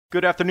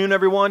Good afternoon,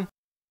 everyone.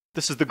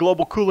 This is the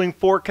Global Cooling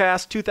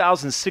Forecast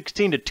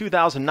 2016 to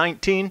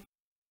 2019.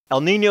 El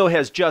Nino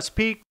has just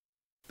peaked.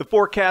 The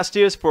forecast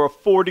is for a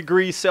 4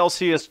 degrees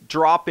Celsius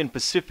drop in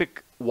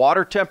Pacific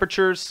water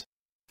temperatures.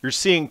 You're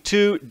seeing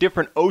two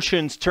different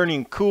oceans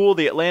turning cool,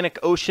 the Atlantic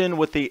Ocean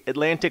with the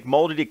Atlantic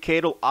Multi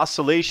Decadal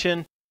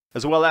Oscillation,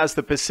 as well as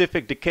the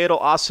Pacific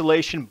Decadal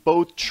Oscillation,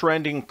 both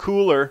trending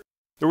cooler.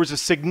 There was a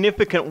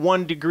significant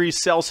 1 degree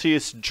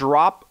Celsius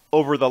drop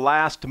over the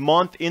last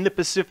month in the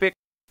Pacific.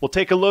 We'll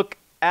take a look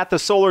at the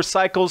solar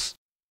cycles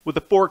with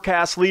the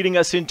forecast leading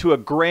us into a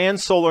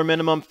grand solar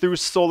minimum through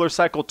solar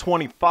cycle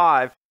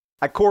 25.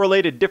 I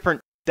correlated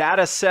different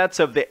data sets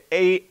of the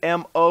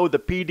AMO, the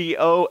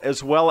PDO,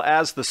 as well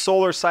as the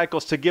solar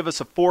cycles to give us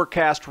a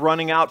forecast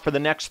running out for the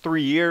next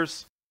 3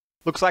 years.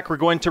 Looks like we're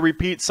going to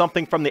repeat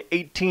something from the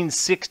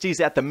 1860s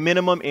at the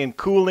minimum in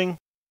cooling.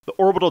 The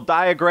orbital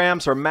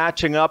diagrams are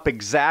matching up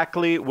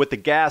exactly with the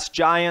gas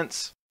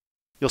giants.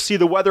 You'll see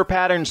the weather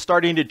patterns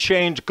starting to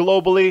change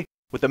globally,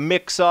 with a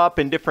mix-up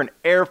in different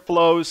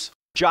airflows,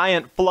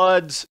 giant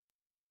floods,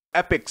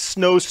 epic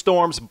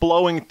snowstorms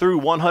blowing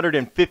through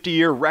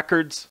 150-year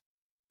records.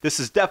 This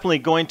is definitely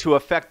going to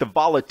affect the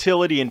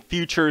volatility in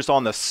futures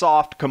on the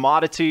soft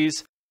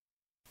commodities.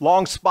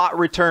 Long spot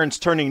returns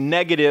turning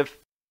negative.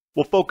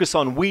 We'll focus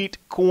on wheat,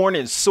 corn,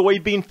 and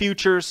soybean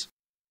futures.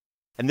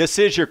 And this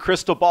is your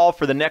crystal ball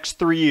for the next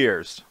 3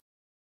 years.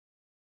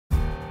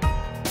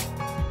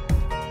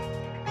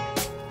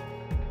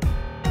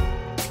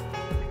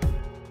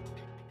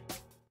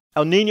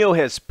 El Nino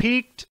has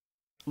peaked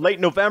late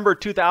November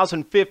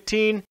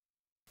 2015.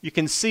 You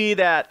can see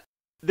that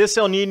this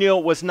El Nino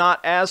was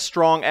not as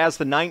strong as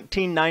the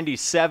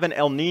 1997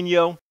 El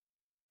Nino.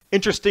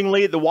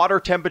 Interestingly, the water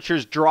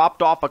temperatures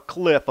dropped off a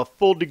cliff, a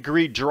full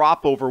degree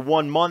drop over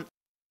 1 month.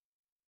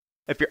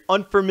 If you're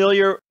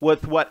unfamiliar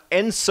with what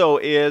ENSO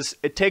is,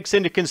 it takes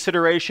into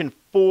consideration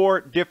 4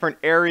 different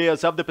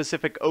areas of the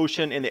Pacific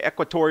Ocean in the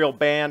equatorial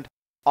band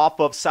off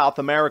of South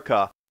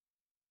America.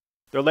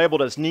 They're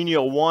labeled as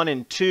Nino 1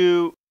 and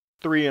 2,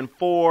 3 and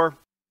 4.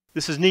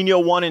 This is Nino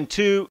 1 and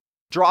 2,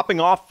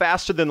 dropping off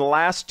faster than the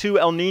last 2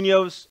 El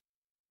Ninos.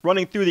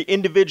 Running through the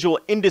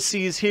individual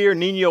indices here,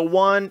 Nino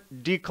 1,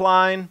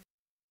 decline,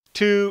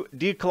 2,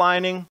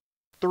 declining,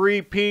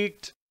 3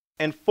 peaked,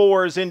 and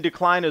 4 is in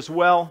decline as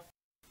well.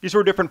 These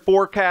were different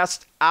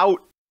forecasts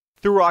out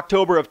through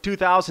October of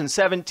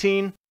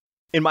 2017.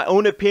 In my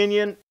own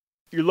opinion,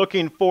 you're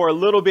looking for a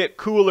little bit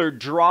cooler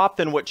drop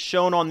than what's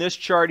shown on this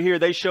chart here.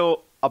 They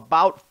show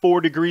about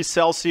 4 degrees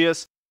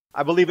Celsius.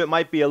 I believe it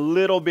might be a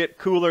little bit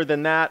cooler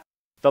than that.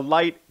 The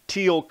light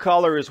teal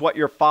color is what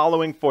you're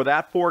following for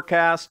that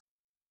forecast.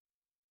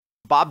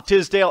 Bob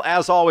Tisdale,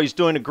 as always,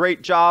 doing a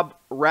great job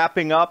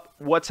wrapping up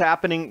what's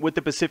happening with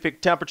the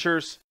Pacific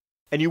temperatures.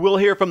 And you will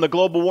hear from the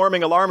global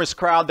warming alarmist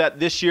crowd that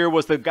this year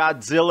was the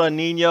Godzilla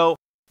Nino,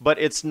 but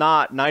it's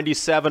not.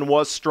 97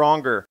 was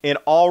stronger in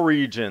all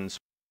regions,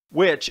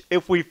 which,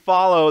 if we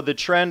follow the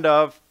trend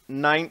of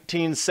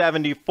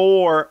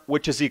 1974,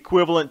 which is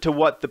equivalent to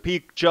what the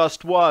peak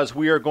just was,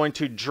 we are going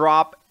to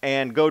drop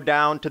and go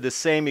down to the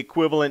same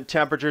equivalent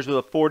temperatures with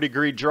a 4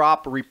 degree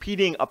drop,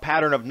 repeating a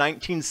pattern of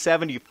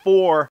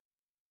 1974.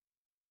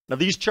 Now,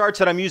 these charts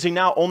that I'm using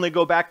now only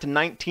go back to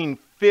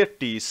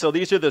 1950, so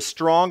these are the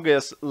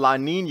strongest La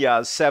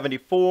Niñas,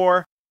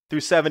 74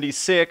 through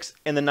 76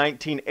 in the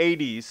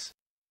 1980s.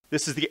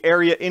 This is the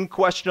area in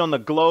question on the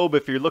globe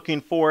if you're looking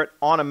for it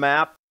on a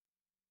map.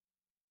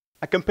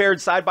 I compared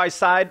side by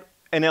side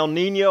an El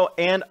Nino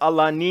and a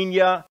La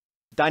Nina.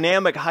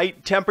 Dynamic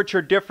height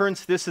temperature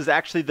difference. This is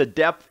actually the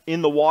depth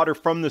in the water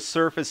from the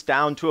surface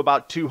down to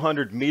about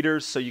 200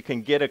 meters, so you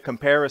can get a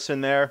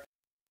comparison there.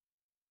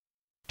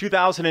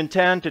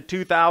 2010 to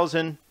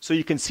 2000, so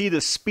you can see the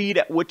speed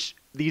at which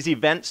these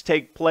events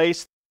take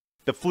place.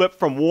 The flip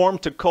from warm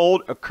to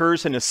cold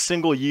occurs in a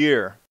single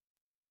year.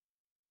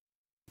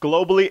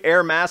 Globally,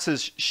 air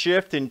masses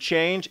shift and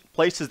change.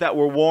 Places that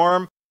were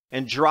warm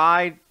and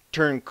dry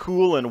turn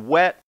cool and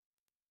wet.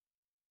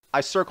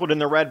 I circled in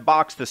the red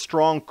box the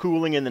strong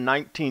cooling in the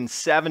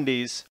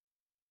 1970s.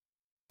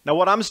 Now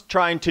what I'm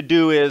trying to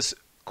do is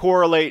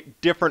correlate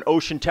different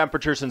ocean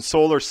temperatures and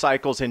solar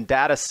cycles in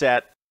data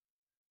set.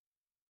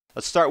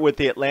 Let's start with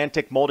the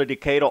Atlantic Multi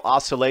Decadal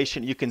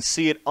Oscillation. You can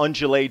see it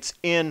undulates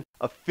in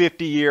a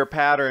 50-year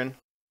pattern.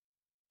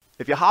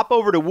 If you hop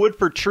over to Wood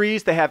for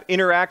Trees, they have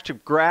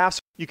interactive graphs.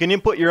 You can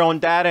input your own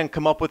data and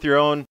come up with your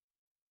own.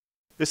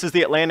 This is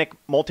the Atlantic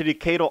Multi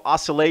Decadal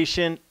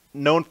Oscillation,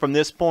 known from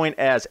this point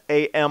as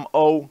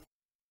AMO.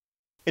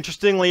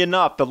 Interestingly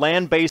enough, the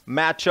land-based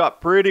match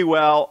up pretty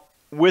well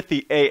with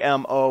the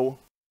AMO.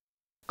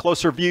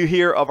 Closer view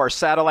here of our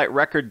satellite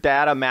record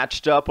data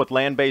matched up with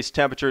land-based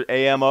temperature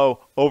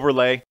AMO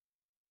overlay.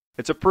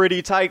 It's a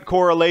pretty tight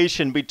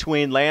correlation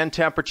between land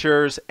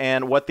temperatures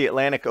and what the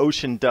Atlantic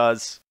Ocean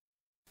does.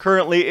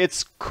 Currently,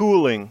 it's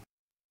cooling.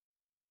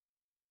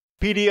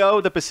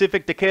 PDO, the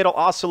Pacific Decadal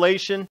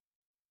Oscillation,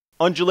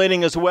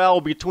 undulating as well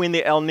between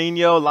the El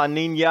Nino, La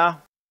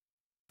Nina.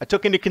 I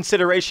took into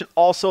consideration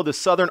also the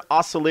Southern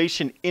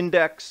Oscillation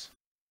Index.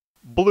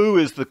 Blue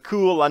is the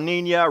cool La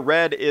Nina,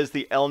 red is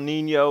the El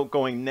Nino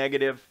going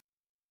negative.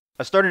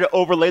 I started to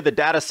overlay the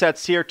data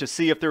sets here to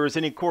see if there was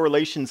any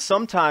correlation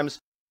sometimes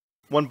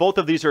when both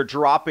of these are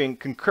dropping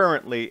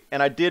concurrently,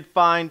 and I did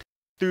find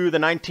through the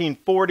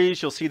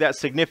 1940s, you'll see that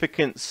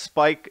significant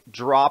spike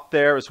drop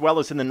there, as well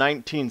as in the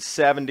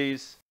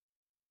 1970s.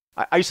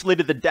 I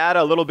isolated the data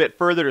a little bit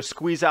further to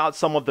squeeze out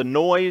some of the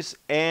noise,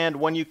 and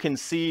when you can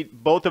see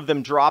both of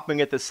them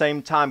dropping at the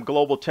same time,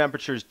 global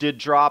temperatures did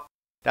drop.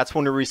 That's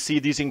when we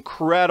received these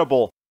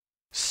incredible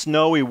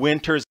snowy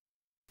winters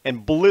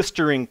and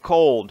blistering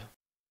cold.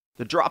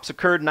 The drops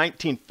occurred in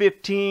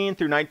 1915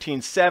 through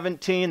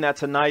 1917.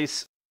 That's a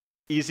nice,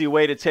 easy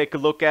way to take a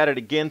look at it.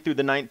 Again, through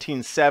the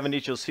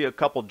 1970s, you'll see a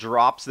couple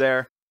drops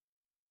there.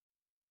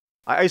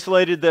 I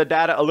isolated the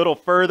data a little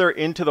further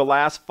into the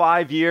last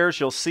 5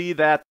 years. You'll see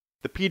that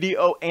the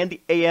PDO and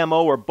the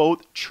AMO are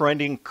both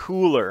trending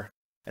cooler,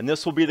 and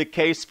this will be the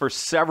case for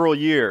several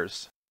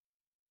years.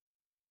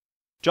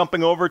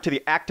 Jumping over to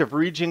the active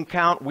region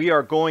count, we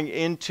are going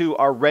into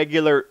our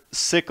regular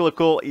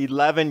cyclical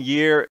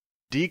 11-year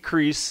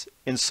decrease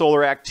in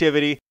solar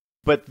activity,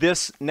 but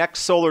this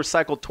next solar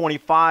cycle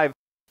 25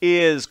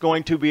 is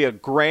going to be a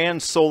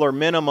grand solar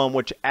minimum,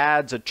 which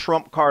adds a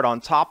trump card on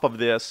top of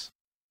this.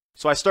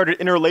 So I started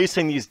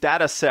interlacing these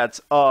data sets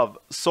of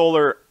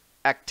solar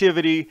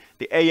activity,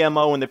 the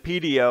AMO and the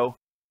PDO.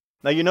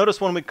 Now you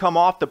notice when we come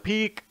off the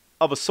peak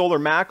of a solar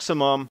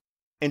maximum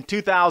in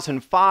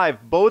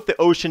 2005, both the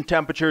ocean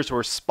temperatures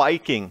were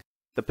spiking.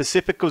 The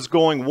Pacific was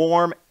going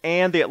warm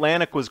and the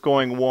Atlantic was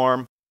going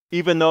warm,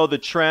 even though the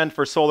trend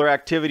for solar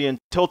activity and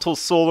total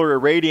solar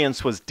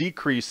irradiance was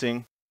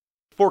decreasing.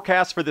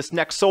 Forecast for this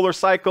next solar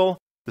cycle,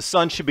 the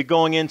sun should be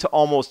going into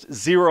almost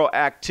zero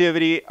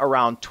activity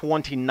around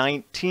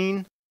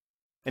 2019.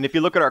 And if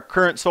you look at our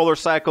current solar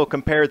cycle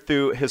compared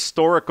to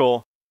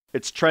historical,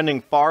 it's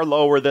trending far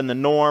lower than the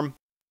norm.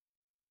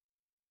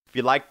 If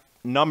you like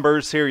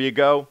numbers, here you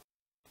go.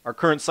 Our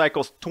current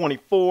cycle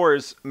 24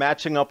 is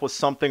matching up with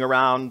something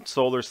around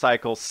solar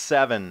cycle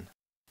 7.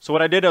 So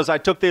what I did is I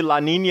took the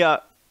La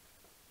Nina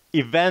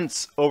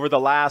events over the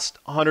last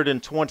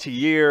 120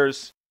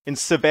 years in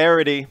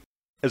severity,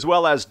 as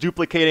well as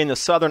duplicating the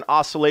Southern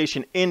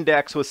Oscillation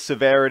Index with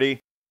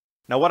severity.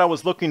 Now what I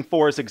was looking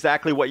for is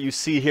exactly what you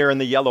see here in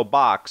the yellow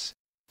box.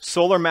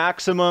 Solar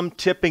maximum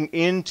tipping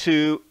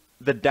into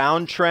the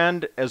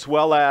downtrend, as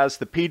well as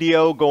the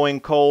PDO going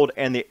cold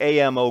and the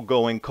AMO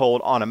going cold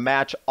on a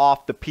match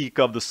off the peak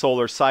of the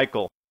solar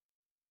cycle.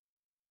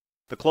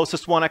 The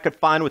closest one I could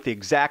find with the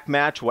exact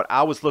match, what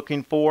I was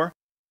looking for,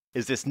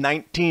 is this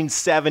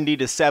 1970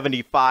 to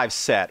 75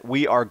 set.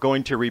 We are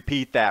going to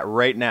repeat that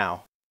right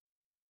now.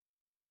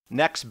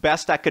 Next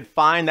best I could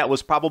find that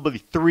was probably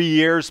 3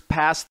 years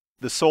past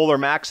the solar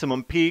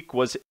maximum peak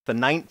was the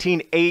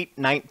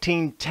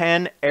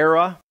 1908-1910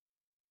 era.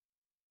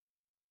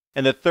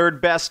 And the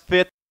third best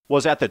fit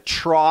was at the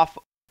trough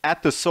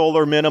at the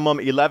solar minimum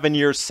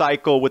 11-year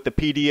cycle with the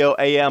PDO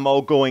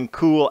AMO going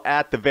cool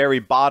at the very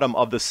bottom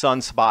of the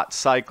sunspot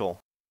cycle.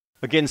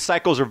 Again,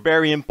 cycles are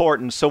very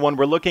important. So when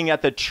we're looking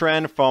at the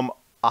trend from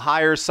a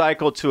higher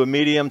cycle to a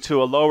medium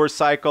to a lower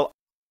cycle,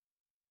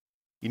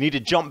 you need to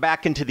jump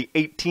back into the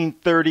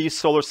 1830s,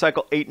 solar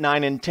cycle 8,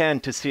 9, and 10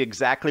 to see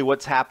exactly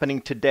what's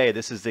happening today.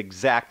 This is the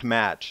exact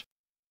match.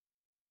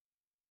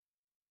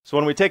 So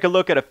when we take a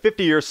look at a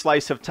 50-year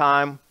slice of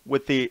time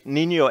with the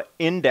Nino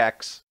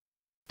index,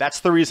 that's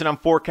the reason I'm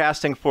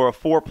forecasting for a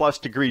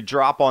 4+ degree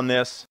drop on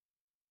this.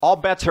 All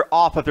bets are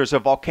off if there's a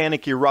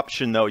volcanic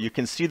eruption, though. You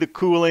can see the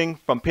cooling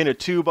from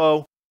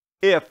Pinatubo.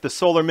 If the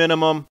solar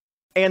minimum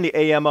and the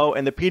AMO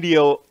and the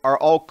PDO are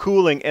all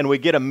cooling and we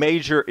get a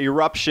major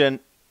eruption,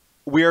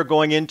 we are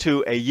going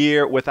into a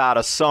year without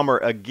a summer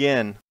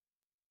again.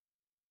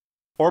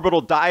 Orbital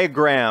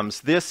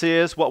diagrams. This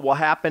is what will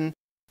happen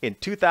in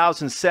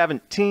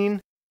 2017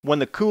 when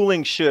the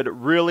cooling should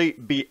really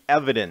be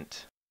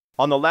evident.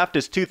 On the left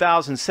is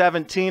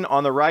 2017,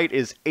 on the right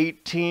is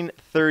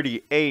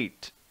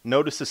 1838.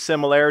 Notice the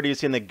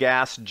similarities in the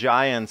gas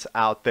giants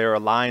out there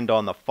aligned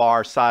on the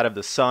far side of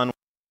the sun.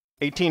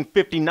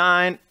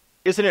 1859,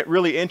 isn't it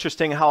really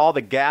interesting how all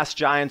the gas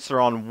giants are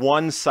on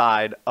one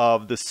side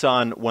of the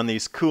sun when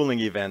these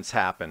cooling events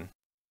happen?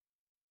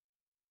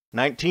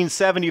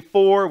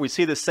 1974, we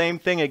see the same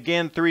thing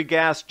again, 3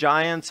 gas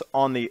giants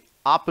on the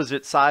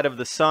opposite side of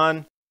the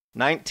sun.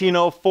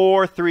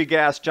 1904, 3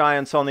 gas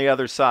giants on the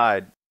other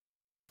side.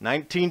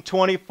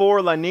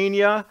 1924, La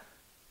Nina,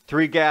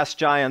 3 gas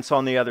giants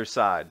on the other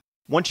side.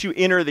 Once you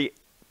enter the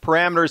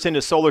parameters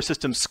into solar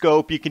system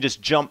scope, you can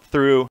just jump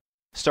through,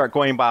 start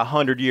going by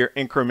 100-year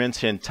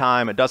increments in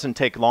time. It doesn't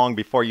take long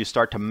before you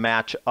start to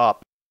match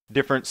up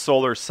different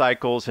solar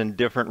cycles and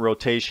different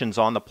rotations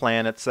on the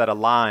planets that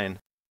align.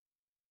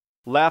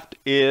 Left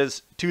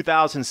is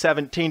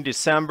 2017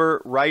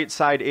 December, right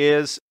side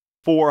is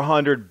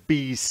 400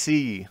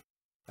 BC.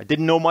 I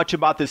didn't know much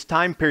about this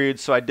time period,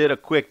 so I did a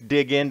quick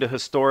dig into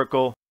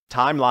historical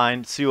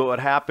timeline, see what would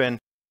happen.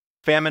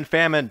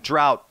 Famine,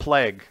 drought,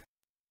 plague.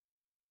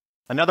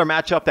 Another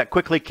matchup that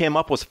quickly came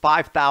up was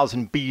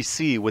 5000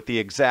 BC with the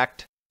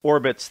exact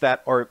orbits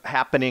that are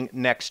happening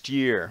next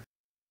year.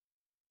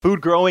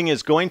 Food growing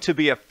is going to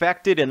be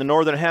affected in the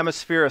Northern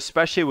Hemisphere,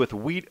 especially with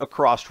wheat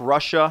across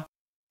Russia,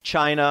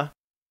 China,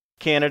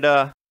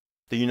 Canada,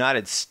 the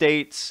United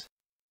States.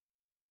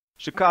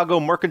 Chicago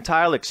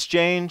Mercantile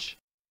Exchange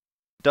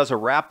does a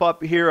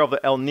wrap-up here of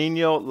the El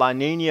Nino, La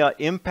Nina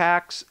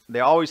impacts. They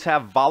always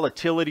have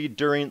volatility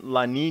during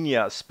La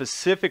Nina,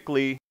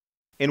 specifically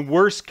in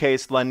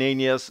worst-case La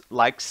Ninas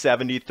like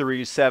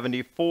 73,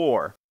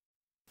 74.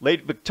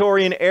 Late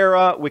Victorian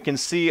era, we can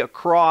see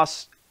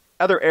across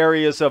other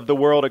areas of the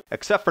world,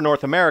 except for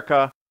North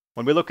America.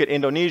 When we look at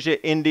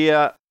Indonesia,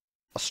 India,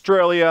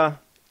 Australia,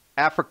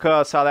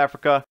 Africa, South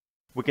Africa,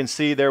 we can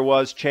see there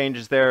was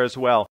changes there as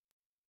well.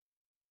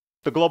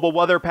 The global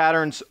weather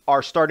patterns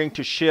are starting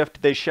to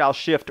shift. They shall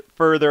shift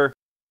further,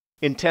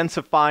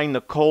 intensifying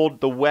the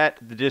cold, the wet,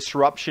 the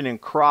disruption in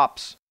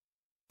crops.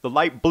 The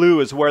light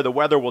blue is where the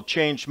weather will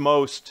change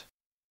most.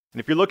 And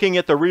if you're looking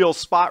at the real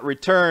spot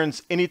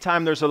returns,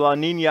 anytime there's a La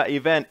Nina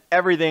event,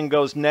 everything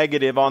goes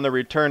negative on the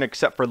return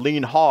except for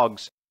lean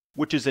hogs,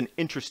 which is an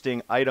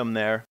interesting item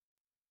there.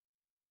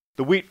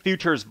 The wheat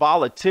futures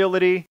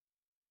volatility.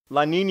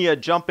 La Nina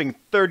jumping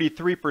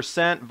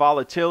 33%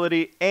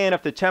 volatility, and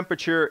if the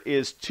temperature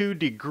is 2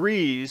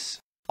 degrees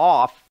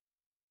off,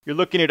 you're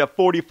looking at a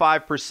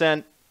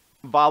 45%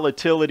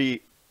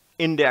 volatility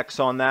index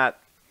on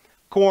that.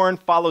 Corn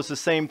follows the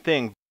same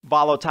thing,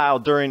 volatile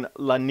during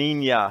La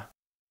Nina.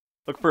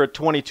 Look for a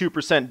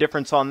 22%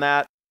 difference on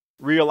that.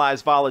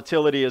 Realized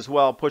volatility as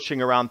well,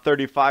 pushing around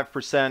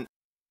 35%.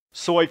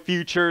 Soy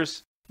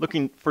futures,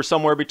 looking for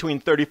somewhere between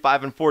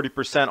 35 and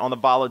 40% on the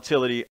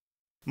volatility.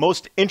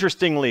 Most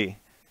interestingly,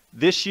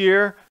 this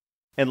year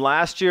and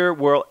last year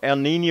were El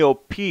Nino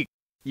peak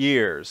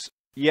years,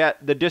 yet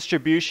the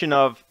distribution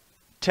of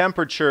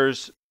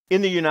temperatures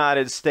in the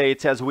United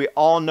States, as we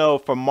all know,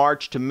 from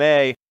March to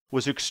May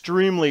was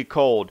extremely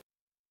cold.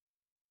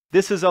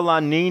 This is a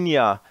La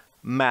Nina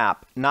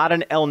map, not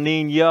an El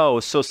Nino,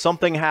 so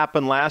something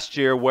happened last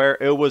year where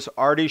it was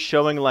already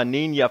showing La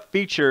Nina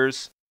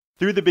features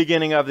through the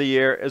beginning of the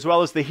year, as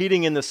well as the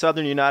heating in the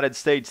southern United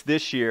States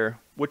this year,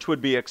 which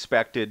would be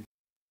expected.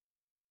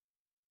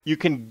 You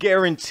can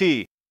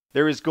guarantee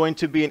there is going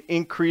to be an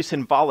increase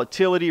in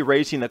volatility,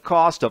 raising the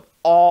cost of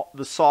all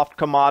the soft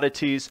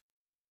commodities.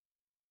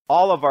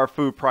 All of our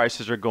food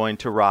prices are going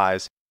to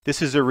rise.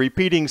 This is a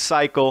repeating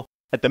cycle.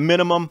 At the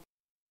minimum,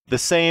 the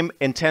same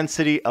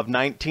intensity of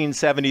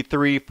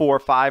 1973, 4,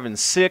 5, and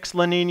 6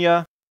 La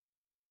Nina.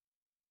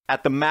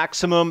 At the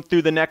maximum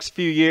through the next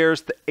few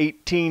years, the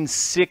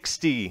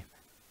 1860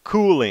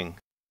 cooling.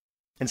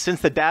 And since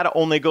the data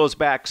only goes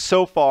back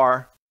so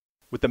far,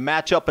 with the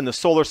matchup in the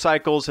solar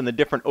cycles and the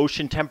different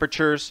ocean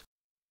temperatures,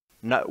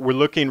 we're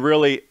looking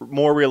really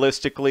more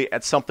realistically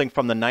at something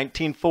from the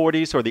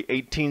 1940s or the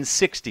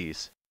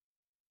 1860s.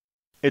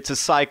 It's a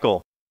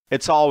cycle.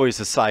 It's always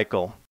a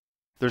cycle.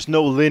 There's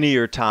no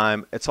linear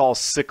time. It's all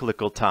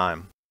cyclical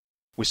time.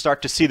 We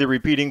start to see the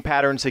repeating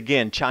patterns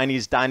again.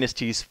 Chinese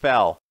dynasties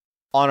fell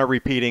on a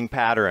repeating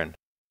pattern.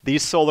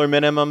 These solar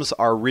minimums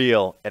are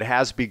real. It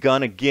has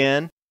begun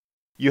again.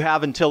 You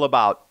have until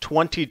about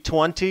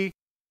 2020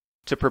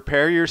 to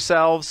prepare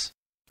yourselves.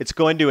 It's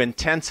going to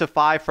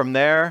intensify from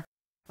there.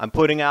 I'm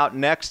putting out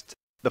next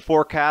the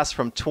forecast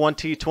from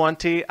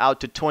 2020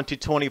 out to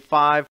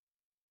 2025.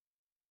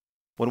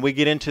 When we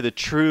get into the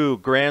true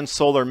grand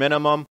solar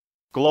minimum,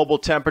 global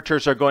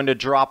temperatures are going to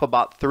drop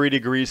about 3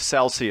 degrees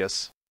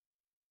Celsius.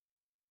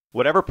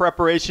 Whatever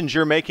preparations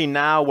you're making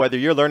now, whether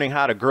you're learning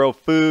how to grow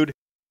food,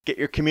 get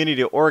your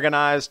community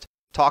organized,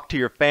 talk to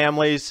your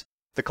families,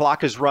 the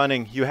clock is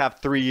running. You have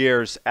 3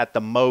 years at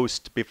the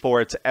most before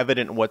it's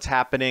evident what's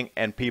happening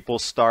and people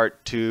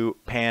start to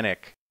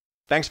panic.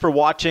 Thanks for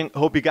watching.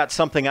 Hope you got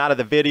something out of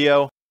the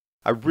video.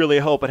 I really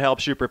hope it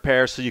helps you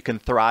prepare so you can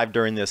thrive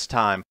during this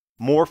time.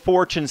 More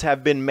fortunes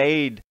have been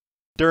made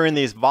during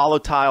these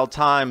volatile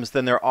times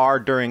than there are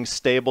during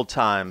stable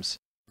times.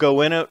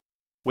 Go in it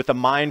with a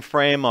mind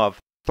frame of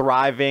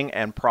thriving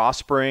and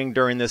prospering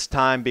during this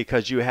time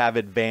because you have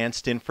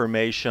advanced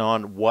information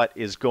on what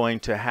is going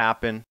to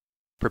happen.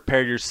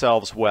 Prepare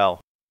yourselves well.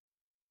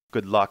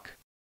 Good luck.